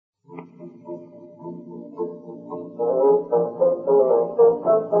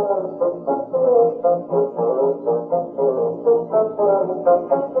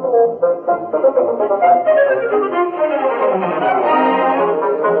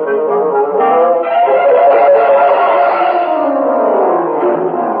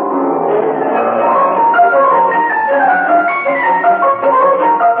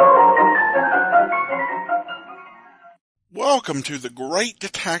Welcome to the Great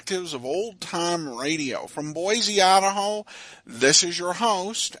Detectives of Old Time Radio. From Boise, Idaho, this is your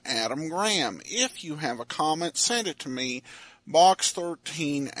host, Adam Graham. If you have a comment, send it to me,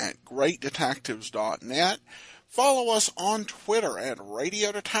 box13@greatdetectives.net. Follow us on Twitter at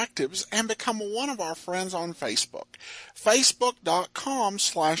Radio Detectives and become one of our friends on Facebook,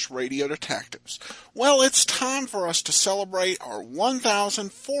 facebook.com/Radio Detectives. Well, it's time for us to celebrate our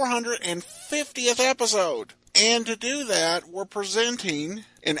 1,450th episode. And to do that, we're presenting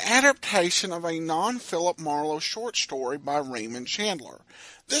an adaptation of a non-Philip Marlowe short story by Raymond Chandler.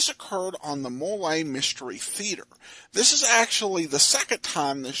 This occurred on the Molle Mystery Theater. This is actually the second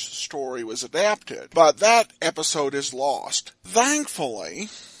time this story was adapted, but that episode is lost. Thankfully,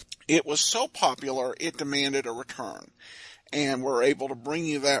 it was so popular it demanded a return, and we're able to bring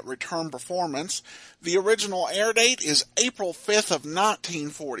you that return performance. The original air date is April 5th of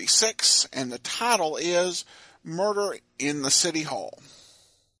 1946, and the title is Murder in the City Hall.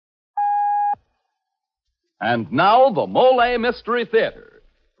 And now, the Molle Mystery Theater,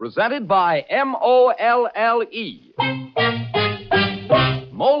 presented by Molle.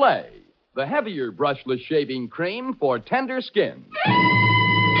 Molle, the heavier brushless shaving cream for tender skin.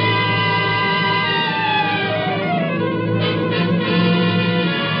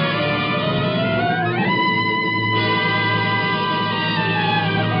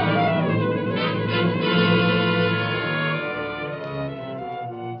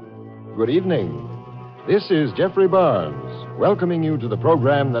 Good evening. This is Jeffrey Barnes, welcoming you to the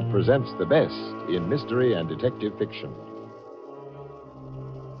program that presents the best in mystery and detective fiction.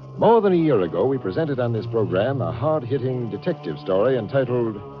 More than a year ago, we presented on this program a hard-hitting detective story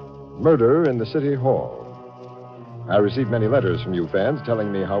entitled Murder in the City Hall. I received many letters from you fans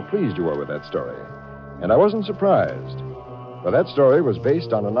telling me how pleased you were with that story, and I wasn't surprised, for that story was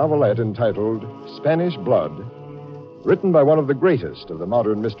based on a novelette entitled Spanish Blood, written by one of the greatest of the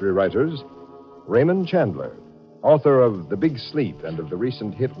modern mystery writers, Raymond Chandler, author of The Big Sleep and of the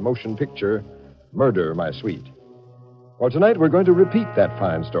recent hit motion picture, Murder, My Sweet. Well, tonight we're going to repeat that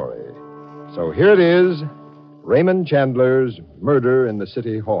fine story. So here it is, Raymond Chandler's Murder in the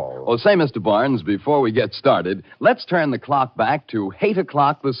City Hall. Oh, say, Mr. Barnes, before we get started, let's turn the clock back to 8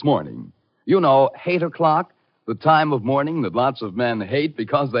 o'clock this morning. You know, 8 o'clock, the time of morning that lots of men hate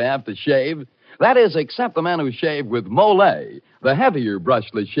because they have to shave. That is, except the men who shave with Molle, the heavier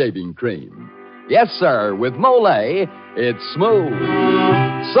brushless shaving cream. Yes, sir, with Molle, it's smooth.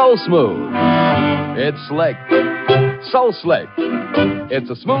 So smooth. It's slick. So slick. It's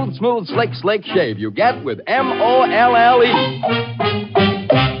a smooth, slick shave you get with Molle.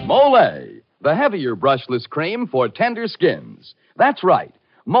 Molle, the heavier brushless cream for tender skins. That's right.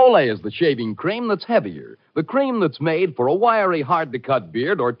 Molle is the shaving cream that's heavier, the cream that's made for a wiry, hard-to-cut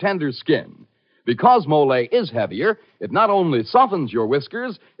beard or tender skin. Because Molle is heavier, it not only softens your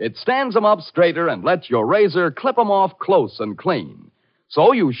whiskers, it stands them up straighter and lets your razor clip them off close and clean.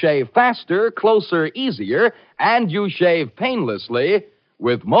 So you shave faster, closer, easier, and you shave painlessly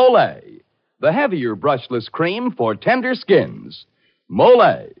with Molle, the heavier brushless cream for tender skins.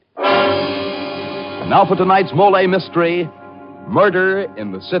 Molle. And now for tonight's Molle mystery, Murder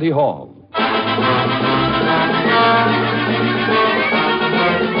in the City Hall.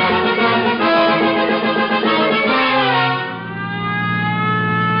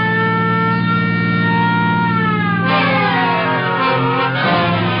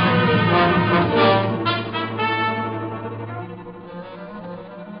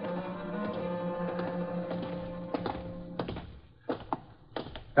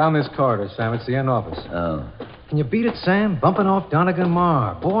 Down this corridor, Sam. It's the end office. Oh. Can you beat it, Sam? Bumping off Donegan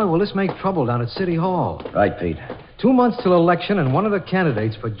Marr. Boy, will this make trouble down at City Hall. Right, Pete. 2 months till election, and one of the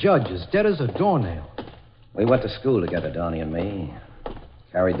candidates for judge is dead as a doornail. We went to school together, Donnie and me.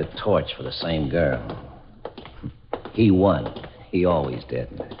 Carried the torch for the same girl. He won. He always did.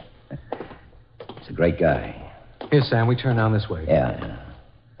 He's a great guy. Here, Sam, we turn down this way. Yeah.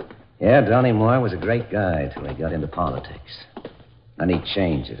 Yeah, Donnie Moore was a great guy till he got into politics. Then he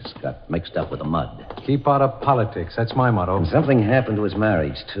changes, got mixed up with the mud. Keep out of politics. That's my motto. And something happened to his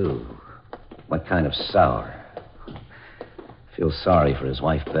marriage, too. Went kind of sour. Feel sorry for his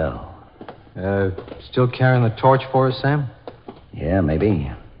wife, Belle. Still carrying the torch for us, Sam? Yeah,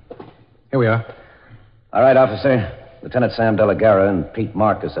 maybe. Here we are. All right, officer. Lieutenant Sam Delaguerra and Pete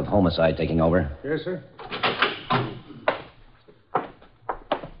Marcus of Homicide taking over. Yes, sir.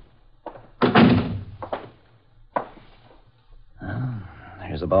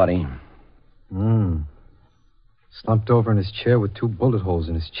 Here's the body. Slumped over in his chair with 2 bullet holes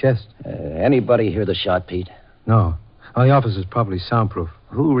in his chest. Anybody hear the shot, Pete? No. Well, the office is probably soundproof.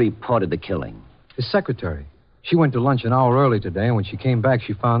 Who reported the killing? His secretary. She went to lunch an hour early today, and when she came back,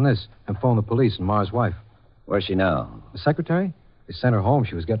 she found this and phoned the police and Ma's wife. Where's she now? The secretary? They sent her home.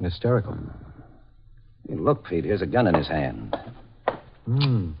 She was getting hysterical. Hey, look, Pete, here's a gun in his hand.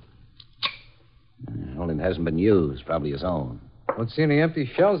 Only it hasn't been used. Probably his own. Don't see any empty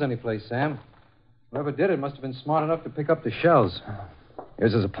shells anyplace, Sam. Whoever did it must have been smart enough to pick up the shells.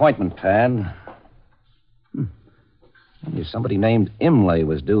 Here's his appointment pad. Somebody named Imlay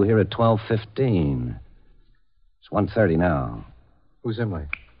was due here at 12:15. It's 1:30 now. Who's Imlay?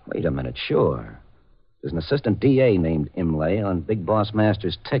 Wait a minute, sure. There's an assistant DA named Imlay on Big Boss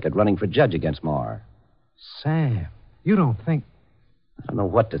Master's ticket running for judge against Marr. Sam, you don't think... I don't know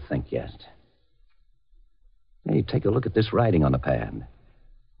what to think yet. Hey, take a look at this writing on the pad.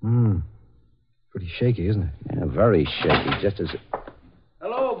 Pretty shaky, isn't it? Yeah, very shaky, just as...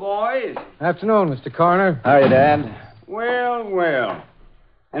 Hello, boys. Afternoon, Mr. Coroner. How are you, Dad? Well.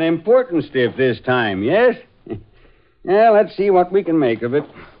 An important stiff this time, yes? Yeah, let's see what we can make of it.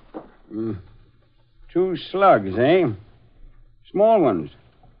 2 slugs, eh? Small ones.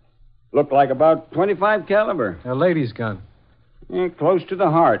 Look like about 25 caliber. A lady's gun. Yeah, close to the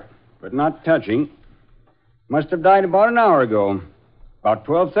heart, but not touching. Must have died about an hour ago. About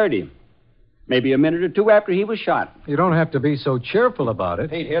 12:30. Maybe a minute or two after he was shot. You don't have to be so cheerful about it.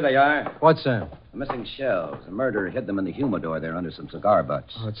 Pete, here they are. What, Sam? The missing shells. The murderer hid them in the humidor there under some cigar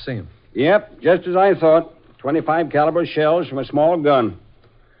butts. Oh, let's see him. Yep, just as I thought. 25 caliber shells from a small gun.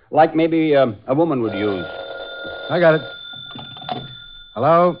 Like maybe a woman would use. I got it.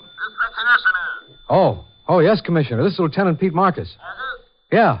 Hello? Oh, yes, Commissioner. This is Lieutenant Pete Marcus.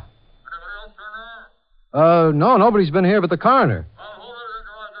 Yeah. No, nobody's been here but the coroner.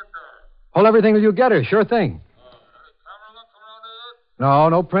 Hold everything till you get her. Sure thing.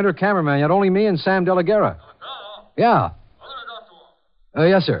 No printer, cameraman yet. Only me and Sam Delaguerra. Yeah.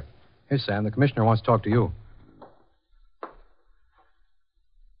 Yes, sir. Here, Sam. The commissioner wants to talk to you.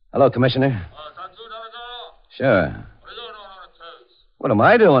 Hello, Commissioner. Sure. What am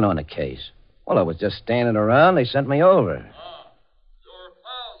I doing on the case? Well, I was just standing around. They sent me over.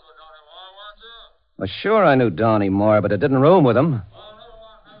 Well, sure, I knew Donnie Moore, but I didn't room with him.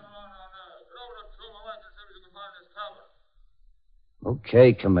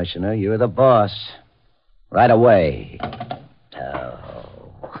 Okay, Commissioner, you're the boss. Right away. Oh.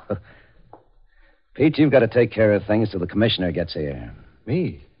 Pete, you've got to take care of things till the commissioner gets here.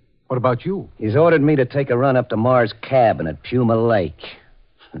 Me? What about you? He's ordered me to take a run up to Marr's cabin at Puma Lake.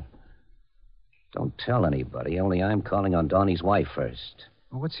 Don't tell anybody, only I'm calling on Donnie's wife first.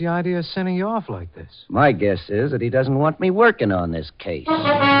 Well, what's the idea of sending you off like this? My guess is that he doesn't want me working on this case.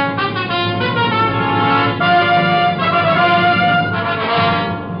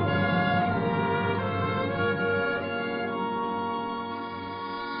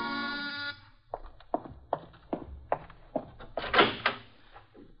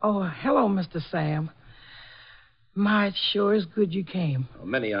 Oh, hello, Mr. Sam. My, it sure is good you came. Well,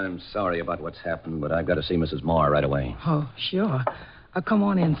 Minnie, I'm sorry about what's happened, but I've got to see Mrs. Moore right away. Oh, sure. Come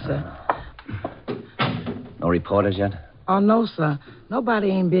on in, sir. No reporters yet? Oh, no, sir.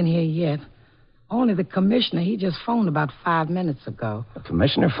 Nobody ain't been here yet. Only the commissioner. He just phoned about 5 minutes ago. The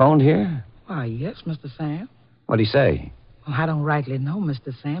commissioner phoned here? Why, yes, Mr. Sam. What'd he say? Well, I don't rightly know,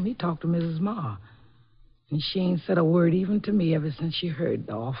 Mr. Sam. He talked to Mrs. Moore. And she ain't said a word even to me ever since she heard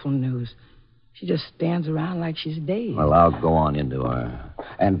the awful news. She just stands around like she's dazed. Well, I'll go on into her.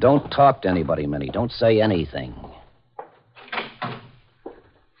 And don't talk to anybody, Minnie. Don't say anything.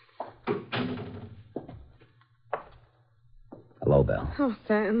 Hello, Belle. Oh,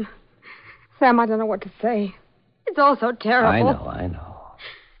 Sam. Sam, I don't know what to say. It's all so terrible. I know.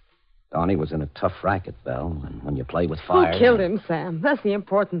 Donnie was in a tough racket, Belle. And when you play with fire... Who killed him, Sam? That's the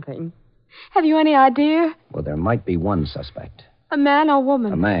important thing. Have you any idea? Well, there might be one suspect. A man or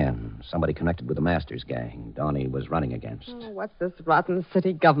woman? A man. Somebody connected with the Masters gang Donnie was running against. Oh, what's this rotten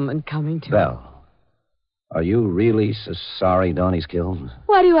city government coming to? Belle, are you really so sorry Donnie's killed?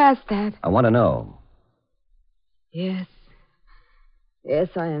 Why do you ask that? I want to know. Yes. Yes,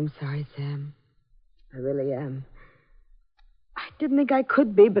 I am sorry, Sam. I really am. I didn't think I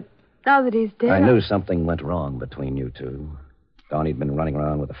could be, but now that he's dead... I knew something went wrong between you two. Donnie'd been running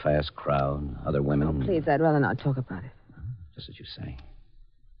around with a fast crowd, other women. Oh, please, I'd rather not talk about it. Just as you say.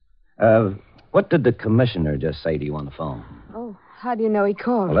 What did the commissioner just say to you on the phone? Oh, how do you know he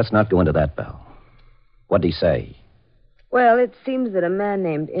called? Well, let's not go into that, Belle. What'd he say? Well, it seems that a man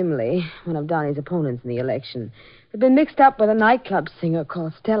named Imlay, one of Donnie's opponents in the election, had been mixed up with a nightclub singer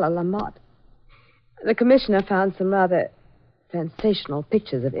called Stella Lamott. The commissioner found some rather sensational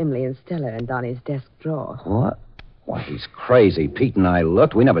pictures of Imlay and Stella in Donnie's desk drawer. What? Why, he's crazy. Pete and I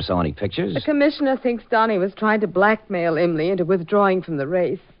looked. We never saw any pictures. The commissioner thinks Donnie was trying to blackmail Imlay into withdrawing from the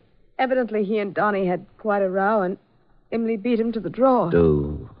race. Evidently, he and Donnie had quite a row, and Imlay beat him to the draw.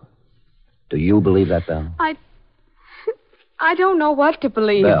 Do you believe that, Belle? I don't know what to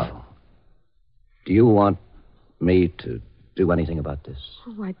believe. Belle, do you want me to do anything about this?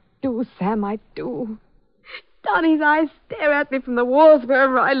 Oh, I do, Sam, I do. Donnie's eyes stare at me from the walls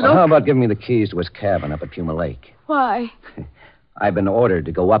wherever I look. Well, how about giving me the keys to his cabin up at Puma Lake? Why? I've been ordered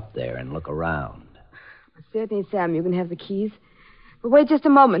to go up there and look around. Certainly, Sam, you can have the keys. But wait just a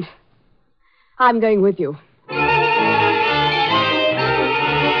moment. I'm going with you. You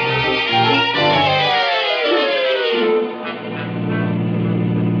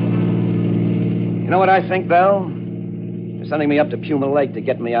know what I think, Belle? They're sending me up to Puma Lake to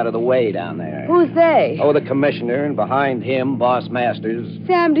get me out of the way down there. Who's they? Oh, the commissioner, and behind him, Boss Masters.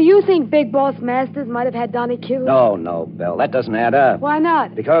 Sam, do you think Big Boss Masters might have had Donnie killed? No, Belle. That doesn't add up. Why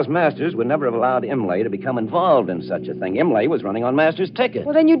not? Because Masters would never have allowed Imlay to become involved in such a thing. Imlay was running on Masters' ticket.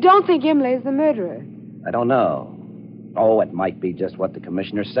 Well, then you don't think Imlay is the murderer. I don't know. Oh, it might be just what the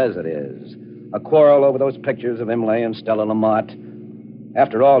commissioner says it is. A quarrel over those pictures of Imlay and Stella Lamont.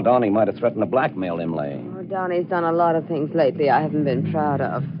 After all, Donnie might have threatened to blackmail Imlay. Oh, Donnie's done a lot of things lately I haven't been proud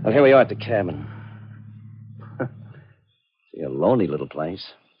of. Well, here we are at the cabin. See, a lonely little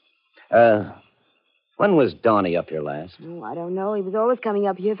place. When was Donnie up here last? Oh, I don't know. He was always coming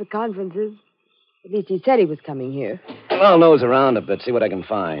up here for conferences. At least he said he was coming here. Well, I'll nose around a bit, see what I can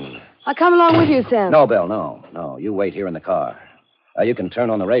find. I'll come along with you, Sam. No, Belle, no. You wait here in the car. You can turn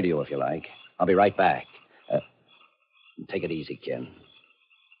on the radio if you like. I'll be right back. Take it easy, kid.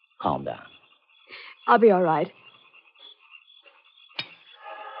 Calm down. I'll be all right.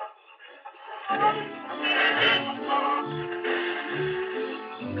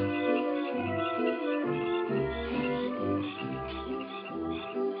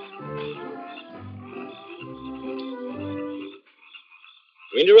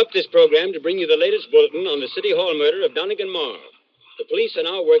 We interrupt this program to bring you the latest bulletin on the City Hall murder of Donegan Marr. The police are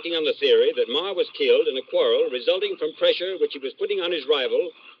now working on the theory that Marr was killed in a quarrel resulting from pressure which he was putting on his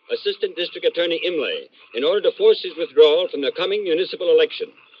rival, Assistant District Attorney Imlay, in order to force his withdrawal from the coming municipal election.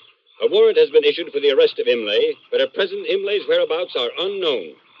 A warrant has been issued for the arrest of Imlay, but at present Imlay's whereabouts are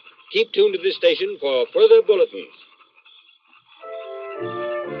unknown. Keep tuned to this station for further bulletins.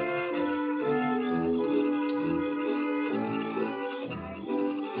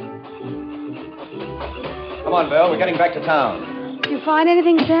 Come on, Belle. We're getting back to town. Did you find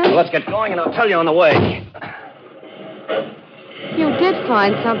anything, Sam? Well, let's get going, and I'll tell you on the way. You did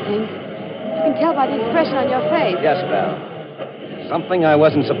find something. You can tell by the expression on your face. Yes, Belle. Something I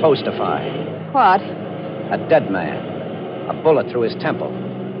wasn't supposed to find. What? A dead man. A bullet through his temple.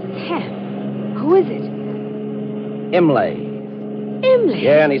 Sam, who is it? Imlay. Imlay?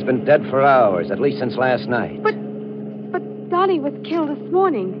 Yeah, and he's been dead for hours, at least since last night. But Donnie was killed this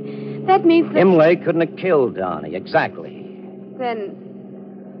morning. That means that... Imlay couldn't have killed Donnie, exactly. Then...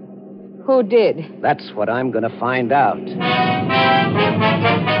 who did? That's what I'm going to find out.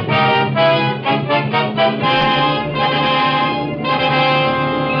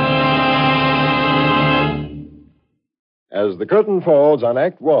 As the curtain falls on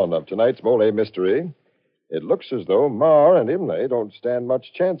Act One of tonight's Molle mystery, it looks as though Marr and Imlay don't stand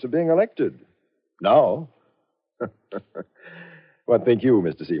much chance of being elected. Now. What think you,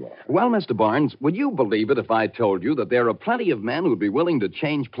 Mr. Seymour? Well, Mr. Barnes, would you believe it if I told you that there are plenty of men who'd be willing to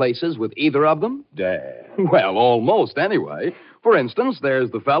change places with either of them? Damn. Well, almost, anyway. For instance, there's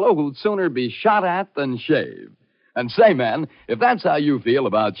the fellow who'd sooner be shot at than shave. And say, man, if that's how you feel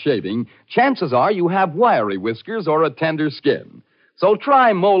about shaving, chances are you have wiry whiskers or a tender skin. So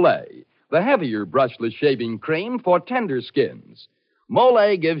try Molle, the heavier brushless shaving cream for tender skins.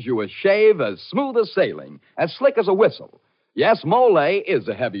 Molle gives you a shave as smooth as sailing, as slick as a whistle. Yes, Molle is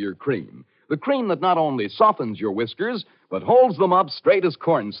a heavier cream. The cream that not only softens your whiskers, but holds them up straight as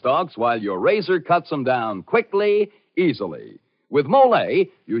corn stalks while your razor cuts them down quickly, easily. With Molle,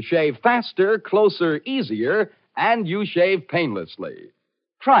 you shave faster, closer, easier, and you shave painlessly.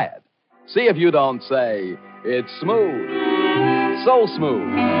 Try it. See if you don't say, it's smooth, so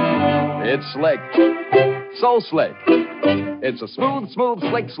smooth, it's slick, so slick. It's a smooth,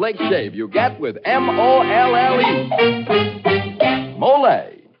 slick shave you get with Molle. Molle,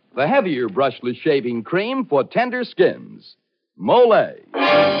 the heavier brushless shaving cream for tender skins. Molle.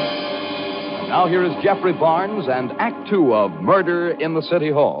 And now here is Jeffrey Barnes and Act Two of Murder in the City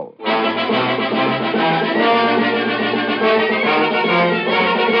Hall.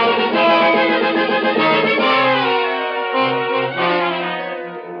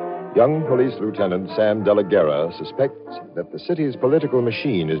 Young Police Lieutenant Sam Delaguerra suspects that the city's political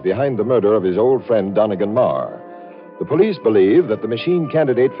machine is behind the murder of his old friend Donegan Marr. The police believe that the machine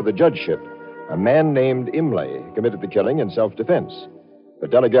candidate for the judgeship, a man named Imlay, committed the killing in self-defense.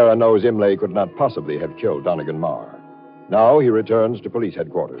 But Delaguerra knows Imlay could not possibly have killed Donegan Marr. Now he returns to police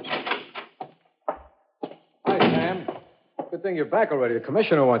headquarters. Hi, Sam. Good thing you're back already. The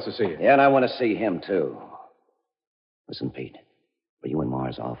commissioner wants to see you. Yeah, and I want to see him, too. Listen, Pete. Were you in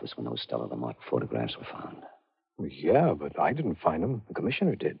Marr's office when those Stella Lamont photographs were found? Well, yeah, but I didn't find them. The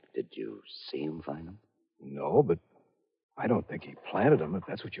commissioner did. Did you see him find them? No, but I don't think he planted them, if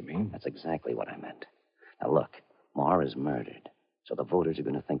that's what you mean. That's exactly what I meant. Now, look, Marr is murdered. So the voters are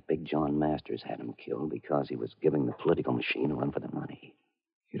going to think Big John Masters had him killed because he was giving the political machine a run for the money.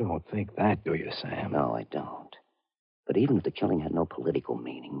 You don't think that, do you, Sam? No, I don't. But even if the killing had no political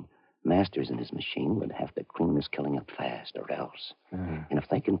meaning, Masters and his machine would have to clean this killing up fast, or else. And if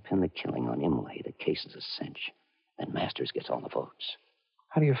they can pin the killing on Imlay, the case is a cinch. Then Masters gets all the votes.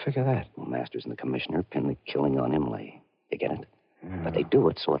 How do you figure that? Well, Masters and the commissioner pin the killing on Imlay. You get it? But they do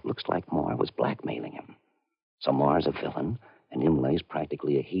it so it looks like Marr was blackmailing him. So Marr's a villain, and Imlay's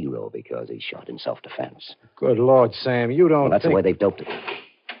practically a hero because he shot in self-defense. Good Lord, Sam, you don't Well, that's think... the way they've doped it.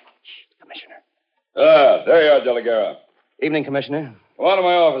 Commissioner. Ah, there you are, Delaguerra. Evening, Commissioner. Come on to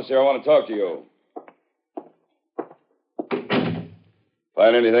my office here. I want to talk to you.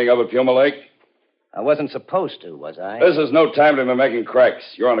 Find anything up at Puma Lake? I wasn't supposed to, was I? This is no time to be making cracks.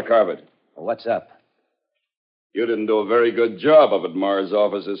 You're on the carpet. Well, what's up? You didn't do a very good job up at Marr's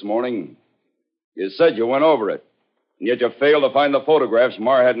office this morning. You said you went over it, and yet you failed to find the photographs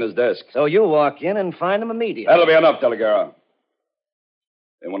Marr had in his desk. So you walk in and find them immediately. That'll be enough, Delaguerra.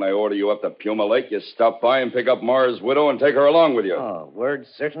 And when I order you up to Puma Lake, you stop by and pick up Marr's widow and take her along with you. Oh, word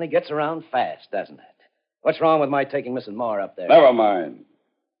certainly gets around fast, doesn't it? What's wrong with my taking Mrs. Marr up there? Never mind.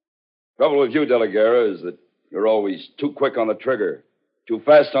 Trouble with you, Delaguerra, is that you're always too quick on the trigger, too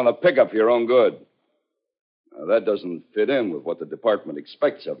fast on the pickup for your own good. Now, that doesn't fit in with what the department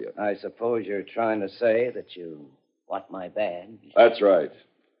expects of you. I suppose you're trying to say that you want my badge. That's right.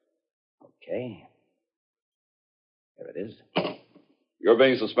 Okay. Here it is. You're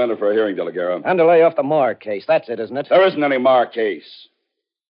being suspended for a hearing, Delaguerra. And to lay off the Marr case. That's it, isn't it? There isn't any Marr case.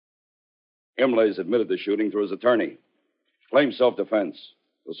 Imlay's admitted the shooting through his attorney. Claims self-defense.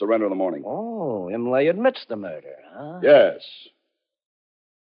 He'll surrender in the morning. Oh, Imlay admits the murder, huh? Yes.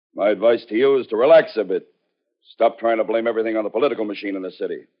 My advice to you is to relax a bit. Stop trying to blame everything on the political machine in the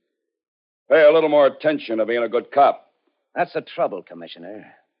city. Pay a little more attention to being a good cop. That's the trouble,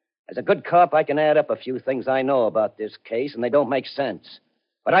 Commissioner. As a good cop, I can add up a few things I know about this case, and they don't make sense.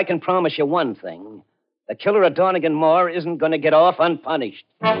 But I can promise you one thing. The killer of Donegan Marr isn't going to get off unpunished.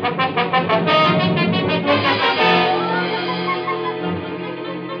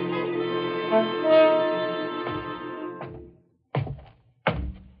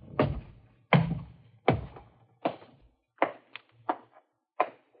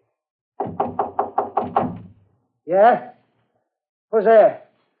 Yeah? Who's there?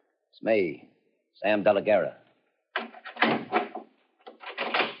 It's me, Sam Delaguerra.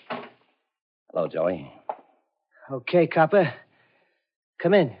 Hello, Joey. Okay, copper.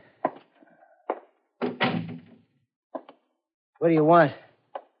 Come in. What do you want?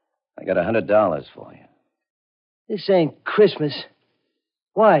 I got $100 for you. This ain't Christmas.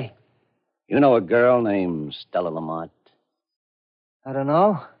 Why? You know a girl named Stella Lamont? I don't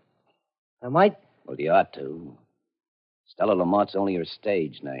know. I might. Well, you ought to. Stella Lamont's only her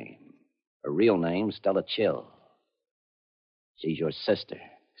stage name. Her real name's Stella Chill. She's your sister.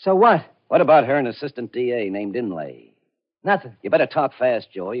 So what? What about her and assistant DA named Imlay? Nothing. You better talk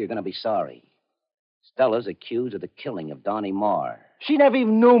fast, Joey. You're going to be sorry. Stella's accused of the killing of Donnie Marr. She never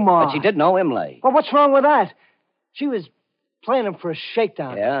even knew Ma. But she did know Imlay. Well, what's wrong with that? She was playing him for a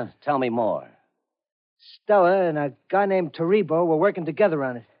shakedown. Yeah? Tell me more. Stella and a guy named Taribo were working together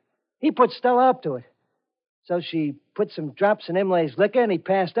on it. He put Stella up to it. So she put some drops in Imlay's liquor and he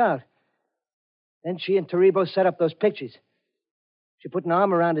passed out. Then she and Taribo set up those pictures. She put an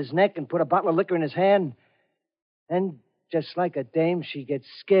arm around his neck and put a bottle of liquor in his hand. Then, just like a dame, she gets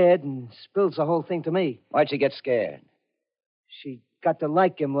scared and spills the whole thing to me. Why'd she get scared? She got to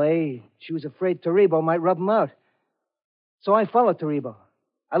like Imlay. She was afraid Taribo might rub him out. So I followed Taribo.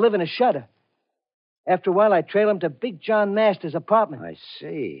 I live in a shutter. After a while, I trail him to Big John Masters' apartment. I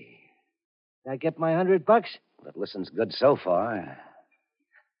see. Did I get my $100? That listens good so far.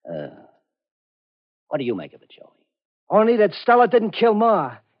 What do you make of it, Joey? Only that Stella didn't kill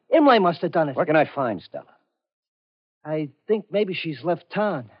Ma. Imlay must have done it. Where can I find Stella? I think maybe she's left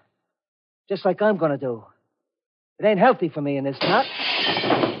town. Just like I'm going to do. It ain't healthy for me in this town.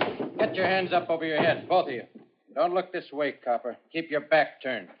 your hands up over your head, both of you. Don't look this way, copper. Keep your back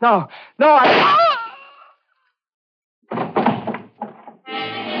turned. No, I...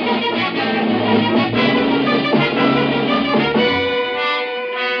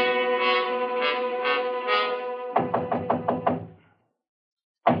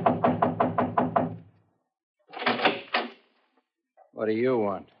 What do you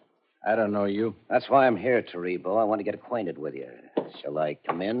want? I don't know you. That's why I'm here, Taribo. I want to get acquainted with you. Shall I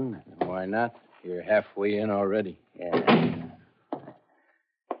come in? Why not? You're halfway in already. Yeah.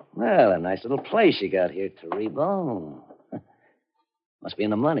 Well, a nice little place you got here, Taribo. Must be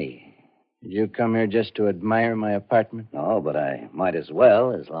in the money. Did you come here just to admire my apartment? No, but I might as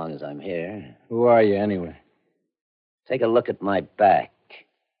well, as long as I'm here. Who are you, anyway? Take a look at my back.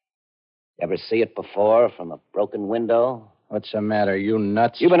 You ever see it before from a broken window? What's the matter? You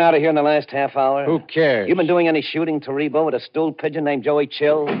nuts? You been out of here in the last half hour? Who cares? You been doing any shooting, Taribo, with a stool pigeon named Joey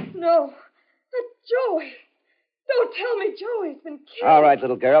Chill? No. Joey. Don't tell me Joey's been killed. All right,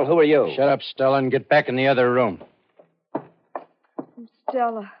 little girl. Who are you? Shut up, Stella, and get back in the other room. I'm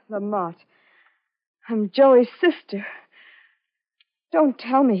Stella Lamont. I'm Joey's sister. Don't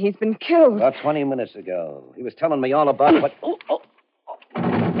tell me he's been killed. About 20 minutes ago. He was telling me all about what... Oh.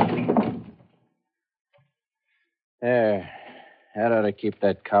 There. That ought to keep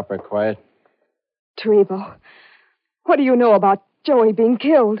that copper quiet. Taribo, what do you know about Joey being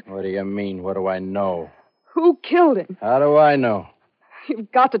killed? What do you mean? What do I know? Who killed him? How do I know?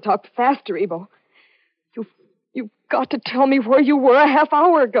 You've got to talk fast, Taribo. You've got to tell me where you were a half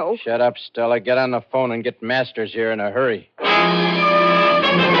hour ago. Shut up, Stella. Get on the phone and get Masters here in a hurry.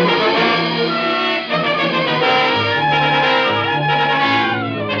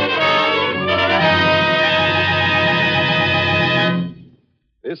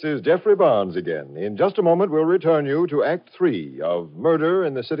 This is Jeffrey Barnes again. In just a moment, we'll return you to Act 3 of Murder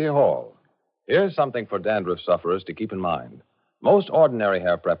in the City Hall. Here's something for dandruff sufferers to keep in mind. Most ordinary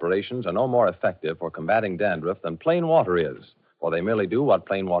hair preparations are no more effective for combating dandruff than plain water is, for they merely do what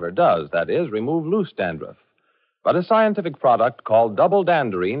plain water does, that is, remove loose dandruff. But a scientific product called double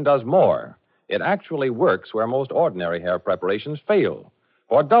danderine does more. It actually works where most ordinary hair preparations fail.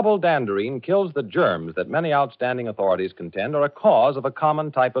 For double danderine kills the germs that many outstanding authorities contend are a cause of a common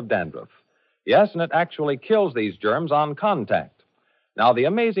type of dandruff. Yes, and it actually kills these germs on contact. Now, the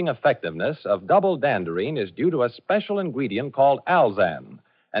amazing effectiveness of double danderine is due to a special ingredient called alzan,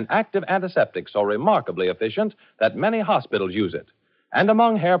 an active antiseptic so remarkably efficient that many hospitals use it. And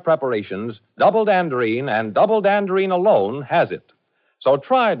among hair preparations, double danderine and double danderine alone has it. So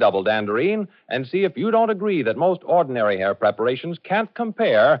try double danderine and see if you don't agree that most ordinary hair preparations can't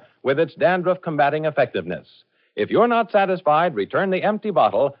compare with its dandruff-combating effectiveness. If you're not satisfied, return the empty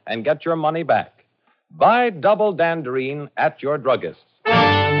bottle and get your money back. Buy double danderine at your druggist's.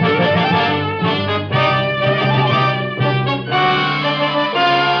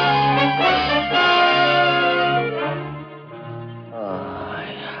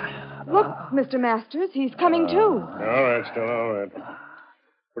 Look, Mr. Masters, he's coming too. All right, Stella, all right.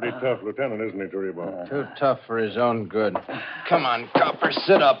 Pretty tough lieutenant, isn't he, Taribo? Too tough for his own good. Come on, copper,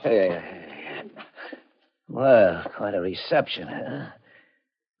 sit up. Hey. Well, quite a reception, huh?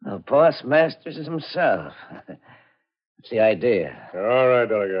 The boss Masters is himself. What's the idea? All right,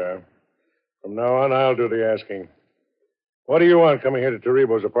 Delaguerra. From now on, I'll do the asking. What do you want coming here to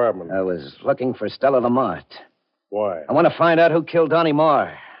Taribo's apartment? I was looking for Stella Lamont. Why? I want to find out who killed Donnie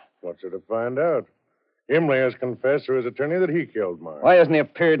Marr. What's there to find out? Imlay has confessed to his attorney that he killed Marr. Why hasn't he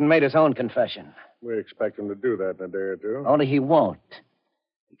appeared and made his own confession? We expect him to do that in a day or two. Only he won't.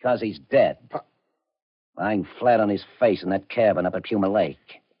 Because he's dead. Lying flat on his face in that cabin up at Puma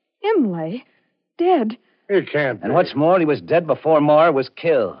Lake. Imlay? Dead? He can't be. And what's more, he was dead before Marr was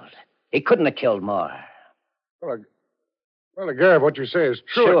killed. He couldn't have killed Marr. Well, Garrett, what you say is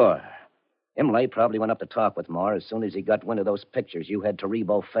true. Sure. Imlay probably went up to talk with Marr as soon as he got wind of those pictures you had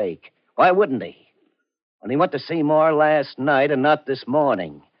Taribo fake. Why wouldn't he? When he went to see Marr last night and not this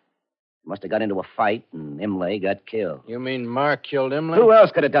morning. He must have got into a fight and Imlay got killed. You mean Marr killed Imlay? Who else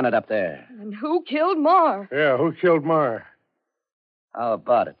could have done it up there? And who killed Marr? Yeah, who killed Marr? How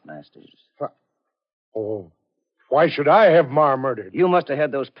about it, Masters? Oh, why should I have Marr murdered? You must have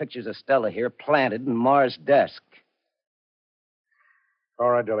had those pictures of Stella here planted in Marr's desk.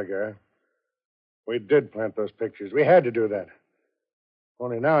 All right, Delaguerra. We did plant those pictures. We had to do that.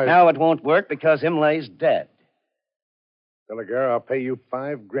 Only now... Now it won't work because Imlay's dead. Delaguerra, I'll pay you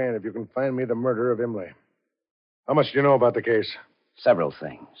 $5,000 if you can find me the murderer of Imlay. How much do you know about the case? Several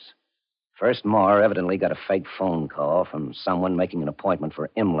things. First, Marr evidently got a fake phone call from someone making an appointment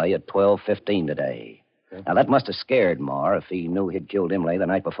for Imlay at 12:15 today. Okay. Now, that must have scared Marr if he knew he'd killed Imlay the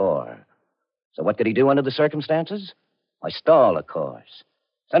night before. So what could he do under the circumstances? Why, stall, of course.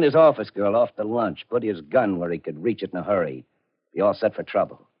 Send his office girl off to lunch, put his gun where he could reach it in a hurry. Be all set for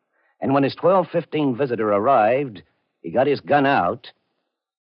trouble. And when his 12:15 visitor arrived, he got his gun out,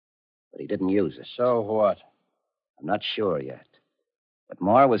 but he didn't use it. So what? I'm not sure yet. But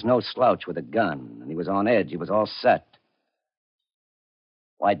Moore was no slouch with a gun, and he was on edge. He was all set.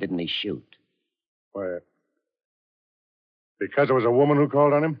 Why didn't he shoot? Why, because it was a woman who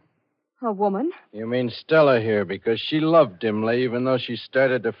called on him? A woman? You mean Stella here because she loved Imlay even though she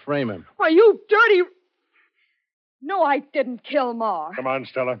started to frame him. Why, you dirty... No, I didn't kill Ma. Come on,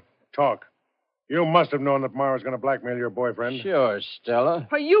 Stella. Talk. You must have known that Mara was going to blackmail your boyfriend. Sure, Stella.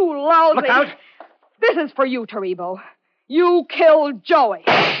 For you lousy... Look out! This is for you, Taribo. You killed Joey.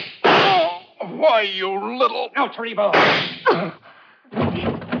 Oh, why, you little... No, Taribo.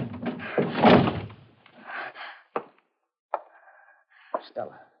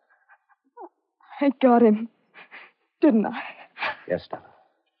 Stella. I got him, didn't I? Yes, Stella.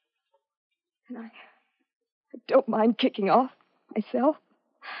 And I don't mind kicking off myself.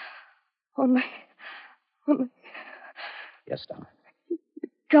 Only... Yes, Stella. You've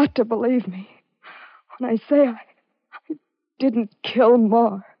got to believe me when I say I didn't kill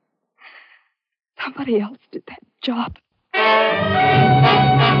Moore. Somebody else did that job.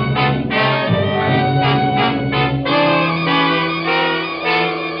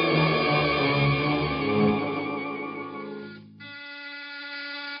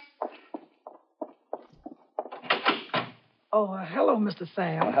 Oh, hello, Mr.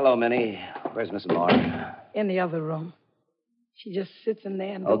 Sam. Oh, hello, Minnie. Where's Mrs. Moore? In the other room. She just sits in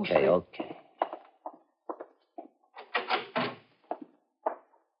there and don't Okay, sleep. okay.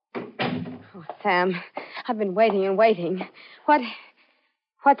 Oh, Sam, I've been waiting and waiting.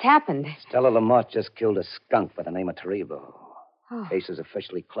 What's happened? Stella Lamont just killed a skunk by the name of Taribo. Oh. Case is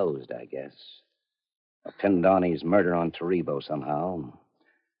officially closed, I guess. I pinned Donnie's murder on Taribo somehow.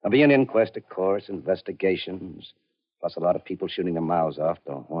 There'll be an inquest, of course, investigations, plus a lot of people shooting their mouths off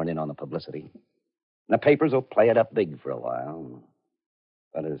to horn in on the publicity. And the papers will play it up big for a while.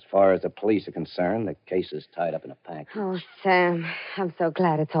 But as far as the police are concerned, the case is tied up in a package. Oh, Sam, I'm so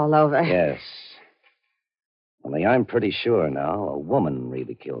glad it's all over. Yes. Only I'm pretty sure now a woman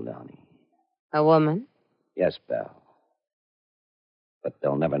really killed Donnie. A woman? Yes, Belle. But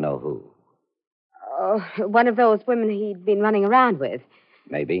they'll never know who. Oh, one of those women he'd been running around with.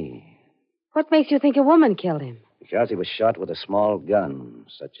 Maybe. What makes you think a woman killed him? Because he was shot with a small gun,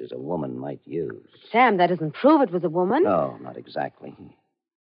 such as a woman might use. Sam, that doesn't prove it was a woman. No, not exactly.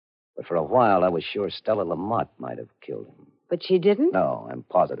 But for a while, I was sure Stella Lamont might have killed him. But she didn't? No, I'm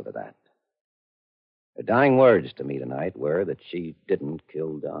positive of that. Her dying words to me tonight were that she didn't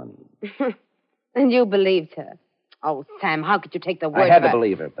kill Donnie. And you believed her. Oh, Sam, how could you take the word I had of to her?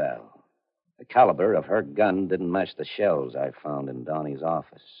 believe her, Belle. The caliber of her gun didn't match the shells I found in Donnie's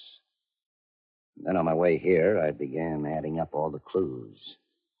office. Then on my way here, I began adding up all the clues.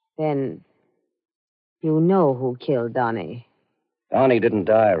 Then you know who killed Donnie. Donnie didn't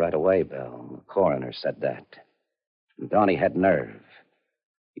die right away, Belle. The coroner said that. And Donnie had nerve.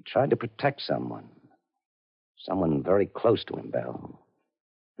 He tried to protect someone. Someone very close to him, Belle.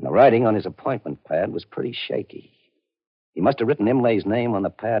 And the writing on his appointment pad was pretty shaky. He must have written Imlay's name on the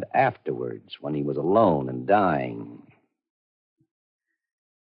pad afterwards, when he was alone and dying.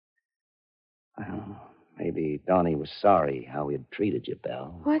 Well, maybe Donnie was sorry how he had treated you,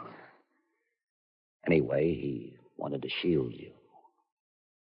 Belle. What? Anyway, he wanted to shield you.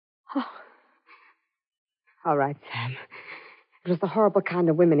 Oh. All right, Sam. It was the horrible kind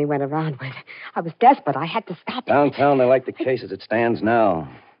of women he went around with. I was desperate. I had to stop him. Downtown, they like the case as it stands now.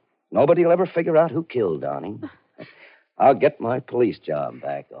 Nobody will ever figure out who killed Donnie. I'll get my police job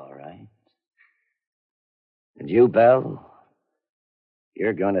back, all right. And you, Belle,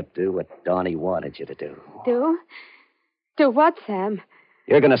 you're going to do what Donnie wanted you to do. Do? Do what, Sam?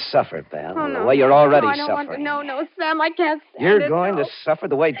 You're going to suffer, Belle, Oh, no. the way you're already I don't suffering. want to. No, Sam, I can't stand You're it. going to suffer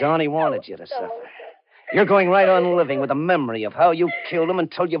the way Donnie wanted you to suffer. You're going right on living with the memory of how you killed him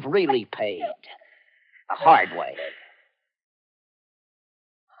until you've really paid. The hard way.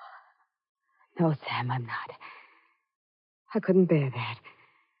 No, Sam, I'm not. I couldn't bear that.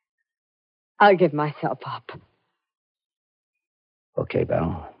 I'll give myself up. Okay,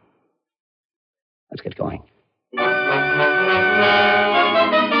 Belle. Let's get going.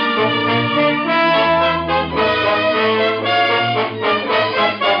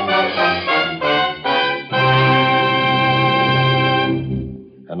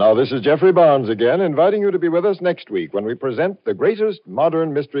 And now this is Jeffrey Barnes again, inviting you to be with us next week when we present the greatest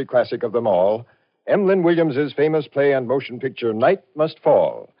modern mystery classic of them all, Emlyn Williams's famous play and motion picture, Night Must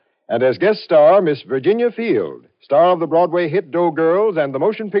Fall. And as guest star, Miss Virginia Field, star of the Broadway hit Doe Girls and the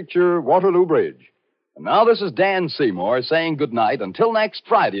motion picture Waterloo Bridge. And now this is Dan Seymour saying goodnight until next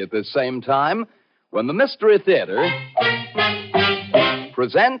Friday at this same time, when the Mystery Theater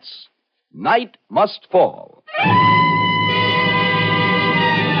presents Night Must Fall.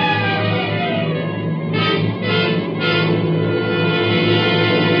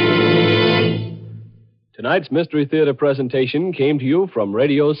 Tonight's Mystery Theater presentation came to you from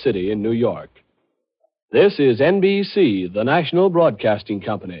Radio City in New York. This is NBC, the national broadcasting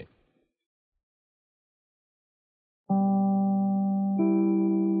company.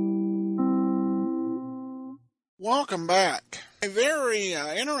 Welcome back. A very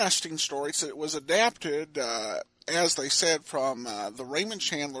interesting story. It was adapted, as they said, from the Raymond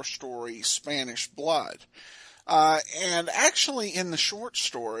Chandler story, Spanish Blood. And actually, in the short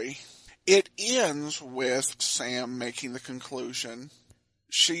story, it ends with Sam making the conclusion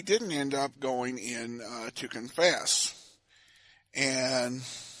she didn't end up going in to confess. And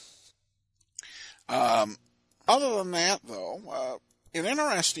other than that, though, an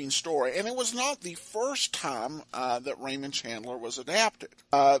interesting story. And it was not the first time that Raymond Chandler was adapted.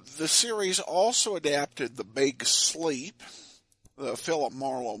 The series also adapted The Big Sleep, the Philip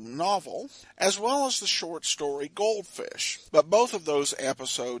Marlowe novel, as well as the short story Goldfish. But both of those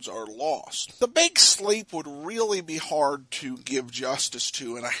episodes are lost. The Big Sleep would really be hard to give justice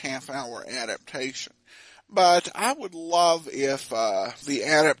to in a half-hour adaptation. But I would love if the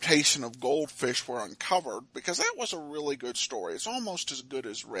adaptation of Goldfish were uncovered, because that was a really good story. It's almost as good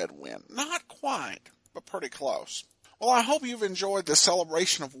as Red Wind. Not quite, but pretty close. Well, I hope you've enjoyed the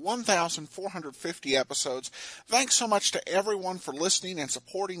celebration of 1,450 episodes. Thanks so much to everyone for listening and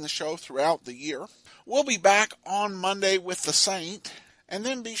supporting the show throughout the year. We'll be back on Monday with The Saint, and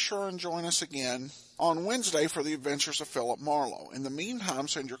then be sure and join us again on Wednesday for the adventures of Philip Marlowe. In the meantime,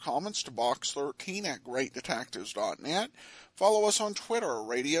 send your comments to box13@greatdetectives.net. Follow us on Twitter,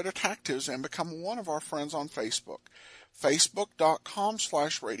 Radio Detectives, and become one of our friends on Facebook.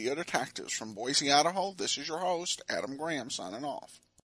 Facebook.com/Radio Detectives. From Boise, Idaho, this is your host, Adam Graham, signing off.